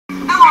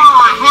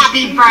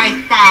Happy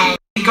birthday!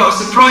 We got a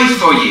surprise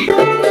for you.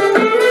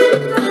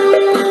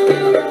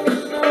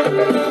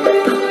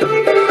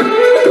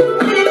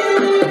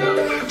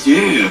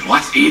 Dude,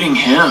 what's eating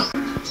him?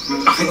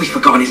 I think we've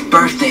forgotten his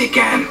birthday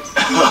again.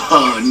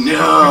 Oh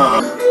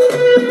no.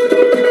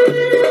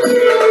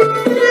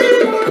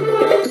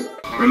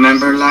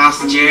 Remember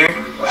last year?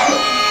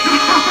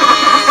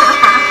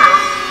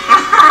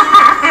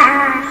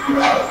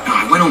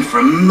 Oh, it went on for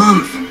a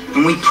month,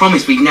 and we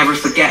promised we'd never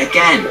forget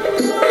again.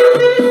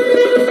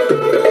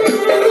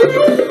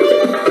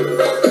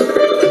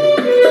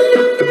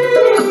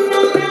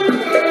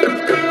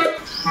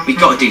 We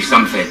gotta do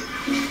something.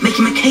 Make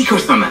him a cake or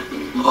something.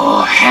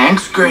 Oh,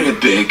 Hank's great at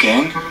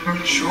baking.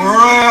 Sure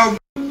am.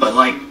 But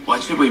like,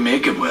 what should we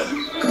make it with?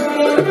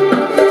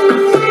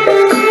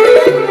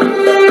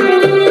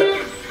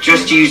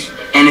 Just use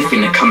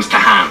anything that comes to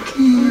hand.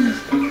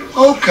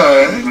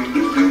 Okay.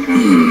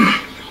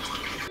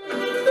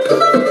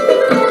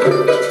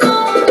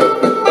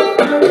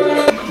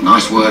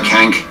 Nice work,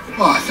 Hank.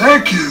 Why,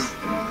 thank you.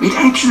 It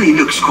actually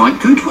looks quite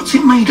good. What's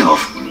it made of?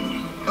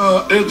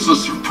 It's a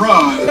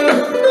surprise.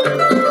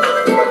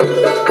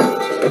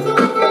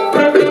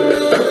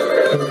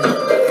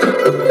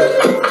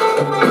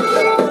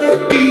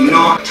 Do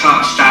not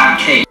touch that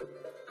cake.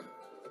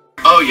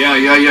 Oh,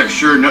 yeah,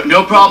 sure.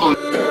 No problem.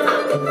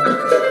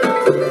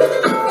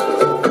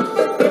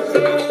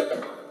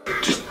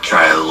 Just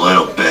try a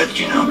little bit,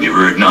 you know, be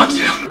rude not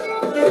to.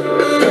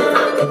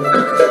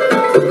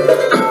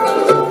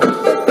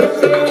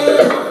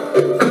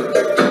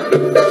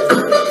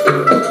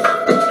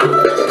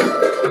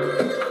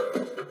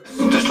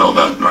 Just a little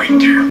bit right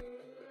there.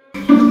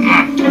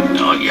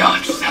 Oh, yeah,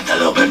 just have that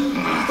little bit.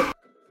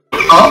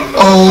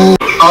 Uh-oh.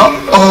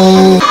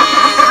 Uh-oh.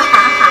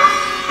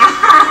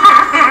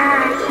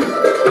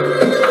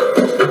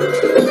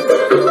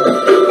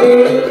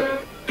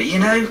 But you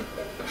know,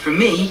 for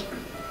me,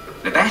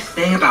 the best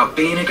thing about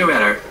being a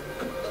gorilla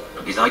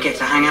is I get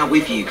to hang out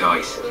with you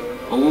guys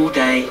all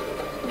day,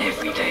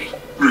 every day.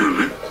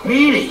 Really?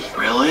 Really?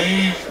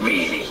 Really?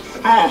 Really.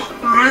 Oh,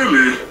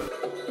 really?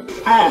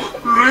 Oh,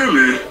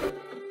 really?